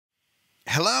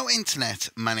Hello, Internet.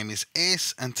 My name is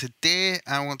Ace, and today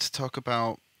I want to talk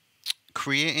about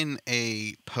creating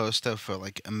a poster for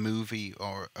like a movie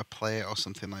or a play or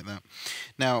something like that.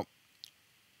 Now,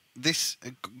 this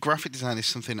graphic design is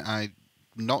something I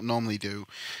not normally do.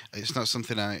 It's not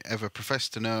something I ever profess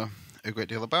to know a great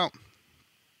deal about,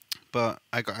 but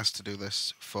I got asked to do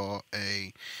this for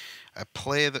a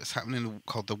play that's happening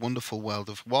called The Wonderful World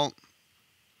of Walt.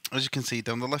 As you can see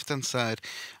down the left hand side,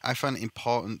 I find it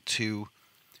important to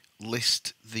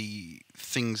list the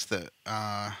things that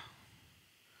are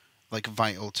like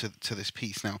vital to this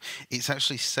piece. Now, it's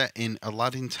actually set in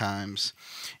Aladdin times.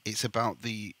 It's about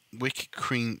the Wicked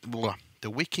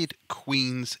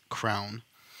Queen's crown,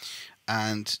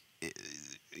 and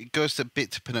it goes a bit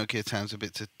to Pinocchio times, a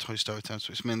bit to Toy Story times,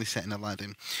 but it's mainly set in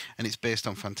Aladdin, and it's based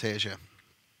on Fantasia.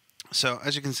 So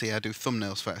as you can see, I do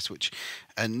thumbnails first, which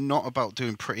are not about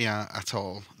doing pretty art at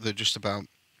all. They're just about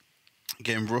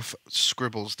getting rough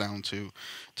scribbles down to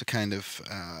kind of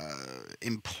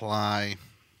imply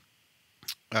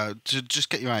to just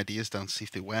get your ideas down to see if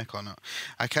they work or not.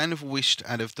 I kind of wished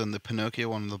I'd have done the Pinocchio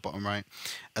one on the bottom right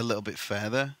a little bit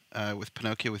further, with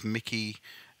Pinocchio with Mickey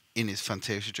in his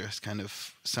Fantasia dress kind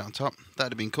of sat on top.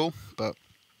 That'd have been cool, but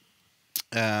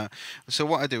so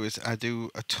what I do is I do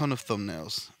a ton of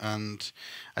thumbnails, and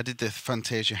I did the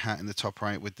Fantasia hat in the top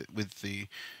right with the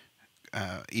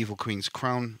Evil Queen's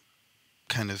crown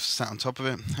kind of sat on top of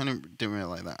it. I didn't really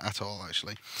like that at all,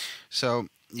 actually. So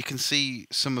you can see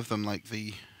some of them, like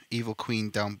the Evil Queen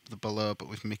down below, but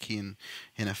with Mickey in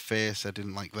her face. I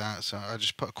didn't like that, so I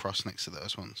just put a cross next to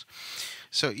those ones.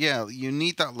 So yeah, you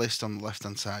need that list on the left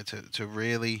hand side to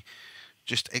really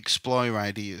just explore your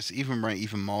ideas, even write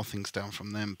even more things down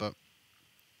from them. But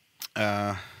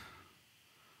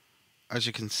as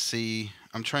you can see,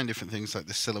 I'm trying different things like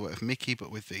the silhouette of Mickey,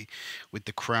 but with the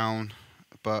crown.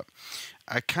 But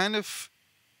I kind of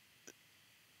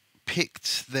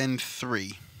picked then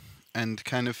three and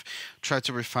kind of tried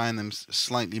to refine them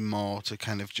slightly more to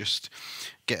kind of just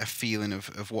get a feeling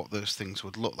of what those things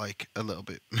would look like a little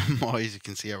bit more. As you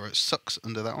can see, I wrote sucks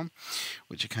under that one,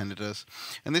 which it kind of does.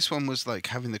 And this one was like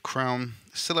having the crown,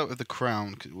 silhouette of the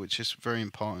crown, which is very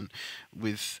important,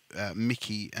 with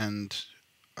Mickey, and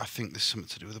I think there's something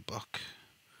to do with the book.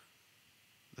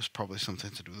 There's probably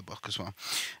something to do with the book as well.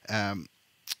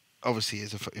 Obviously,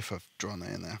 as if I've drawn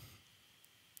that in there.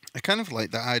 I kind of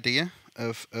like that idea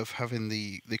of having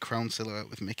the crown silhouette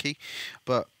with Mickey,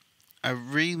 but I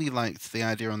really liked the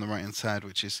idea on the right hand side,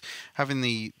 which is having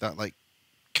that like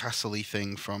castle-y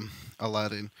thing from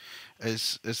Aladdin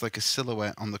as like a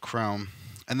silhouette on the crown.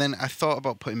 And then I thought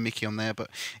about putting Mickey on there,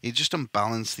 but it just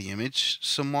unbalanced the image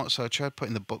somewhat. So I tried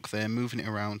putting the book there, moving it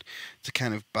around to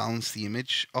kind of balance the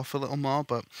image off a little more,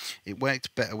 but it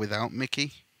worked better without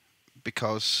Mickey,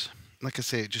 because, like I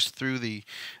say, it just threw the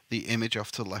image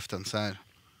off to the left hand side.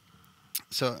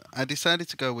 So I decided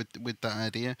to go with that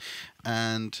idea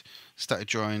and started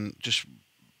drawing just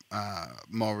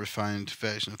more refined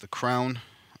version of the crown.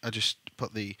 I just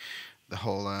put the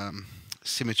whole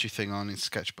symmetry thing on in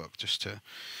Sketchbook just to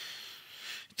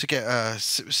get a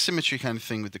symmetry kind of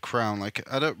thing with the crown. Like,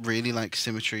 I don't really like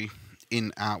symmetry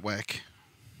in artwork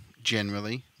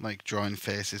generally, like drawing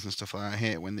faces and stuff like that. I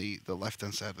hate it when the left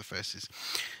hand side of the face is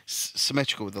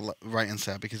symmetrical with the right hand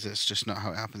side, because it's just not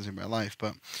how it happens in real life.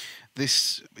 But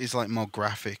this is like more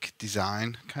graphic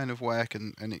design kind of work,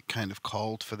 and it kind of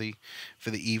called for the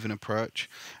even approach.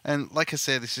 And like I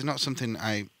say, this is not something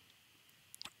I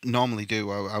normally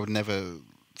do. I would never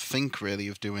think really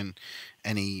of doing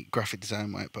any graphic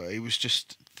design work, but it was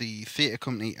just the theatre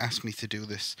company asked me to do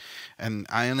this, and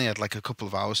I only had like a couple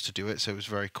of hours to do it, so it was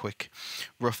a very quick,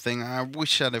 rough thing. I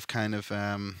wish I'd have kind of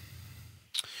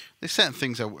there's certain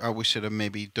things I wish I'd have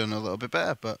maybe done a little bit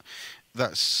better, but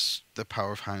that's the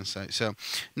power of hindsight. So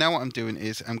now what I'm doing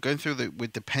is I'm going through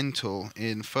with the pen tool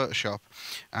in Photoshop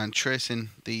and tracing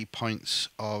the points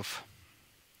of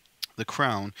the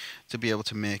crown to be able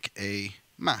to make a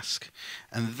mask.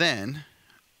 And then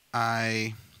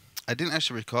I didn't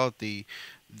actually record the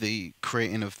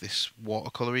creating of this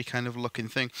watercolory kind of looking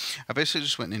thing. I basically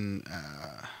just went in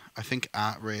I think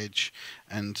Art Rage,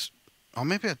 and or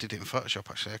maybe I did it in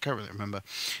Photoshop actually. I can't really remember.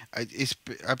 I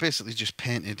basically just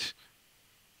painted.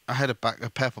 I had a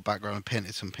purple background and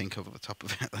painted some pink over the top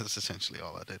of it. That's essentially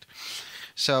all I did.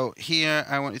 So here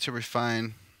I wanted to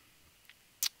refine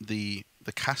the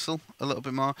castle a little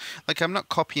bit more. Like, I'm not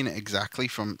copying it exactly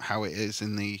from how it is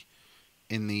in the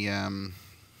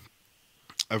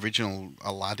original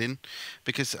Aladdin,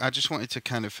 because I just wanted to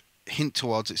kind of hint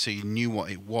towards it so you knew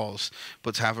what it was,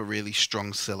 but to have a really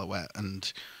strong silhouette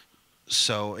and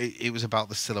So it was about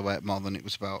the silhouette more than it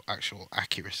was about actual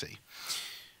accuracy.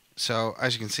 So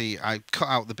as you can see, I cut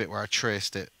out the bit where I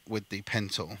traced it with the pen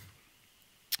tool,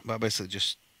 but I basically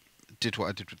just did what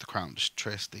I did with the crown, just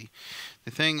traced the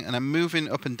thing, and I'm moving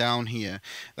up and down here.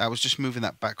 I was just moving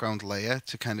that background layer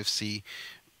to kind of see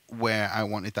where I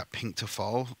wanted that pink to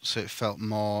fall, so it felt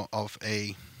more of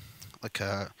a like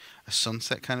a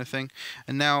sunset kind of thing.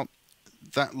 And now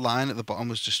that line at the bottom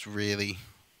was just really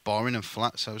boring and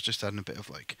flat, so I was just adding a bit of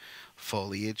like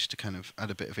foliage to kind of add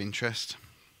a bit of interest.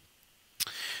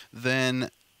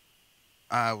 Then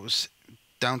I was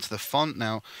down to the font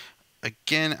now.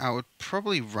 Again, I would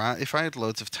probably write if I had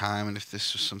loads of time and if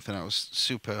this was something I was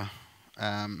super,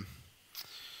 I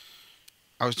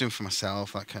was doing for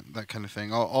myself, that kind of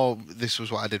thing, or this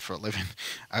was what I did for a living.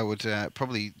 I would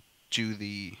probably do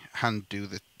the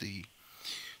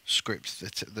script,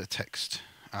 the text.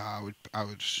 I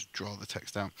would just draw the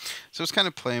text out. So I was kind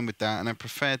of playing with that, and I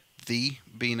preferred the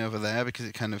being over there because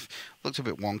it kind of looked a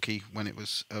bit wonky when it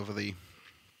was over the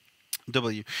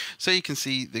W. So you can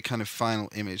see the kind of final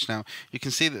image. Now you can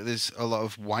see that there's a lot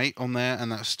of white on there,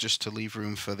 and that's just to leave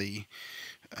room for the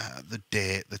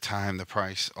date, the time, the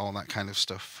price, all that kind of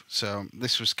stuff. So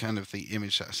this was kind of the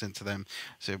image that I sent to them.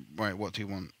 So right, what do you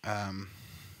want?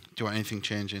 Do you want anything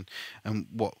changing? And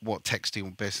what text do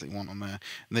you basically want on there?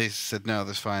 And they said no,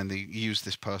 that's fine. They used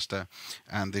this poster,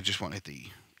 and they just wanted the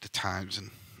times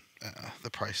and the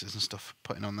prices and stuff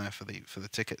putting on there for the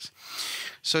tickets.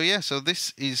 So yeah, so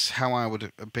this is how I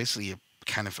would basically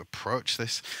kind of approach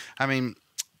this. I mean,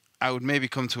 I would maybe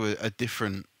come to a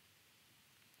different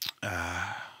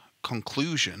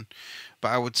conclusion, but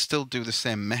I would still do the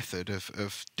same method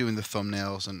of doing the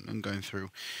thumbnails and going through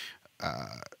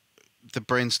the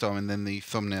brainstorming, then the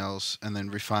thumbnails, and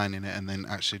then refining it, and then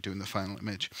actually doing the final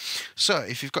image. So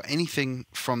if you've got anything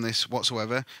from this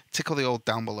whatsoever, tickle the old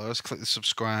down below, click the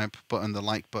subscribe button, the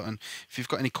like button. If you've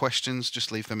got any questions,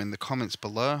 just leave them in the comments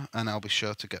below, and I'll be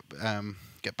sure to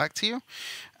get back to you.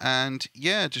 And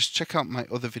yeah, just check out my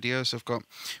other videos. I've got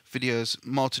videos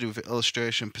more to do with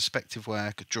illustration, perspective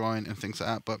work, drawing, and things like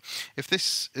that. But if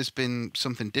this has been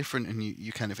something different and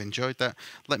you kind of enjoyed that,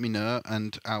 let me know,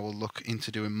 and I will look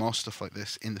into doing more stuff like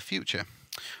this in the future.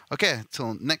 Okay,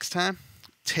 till next time,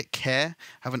 take care,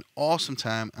 have an awesome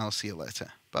time, I'll see you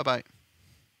later. Bye bye.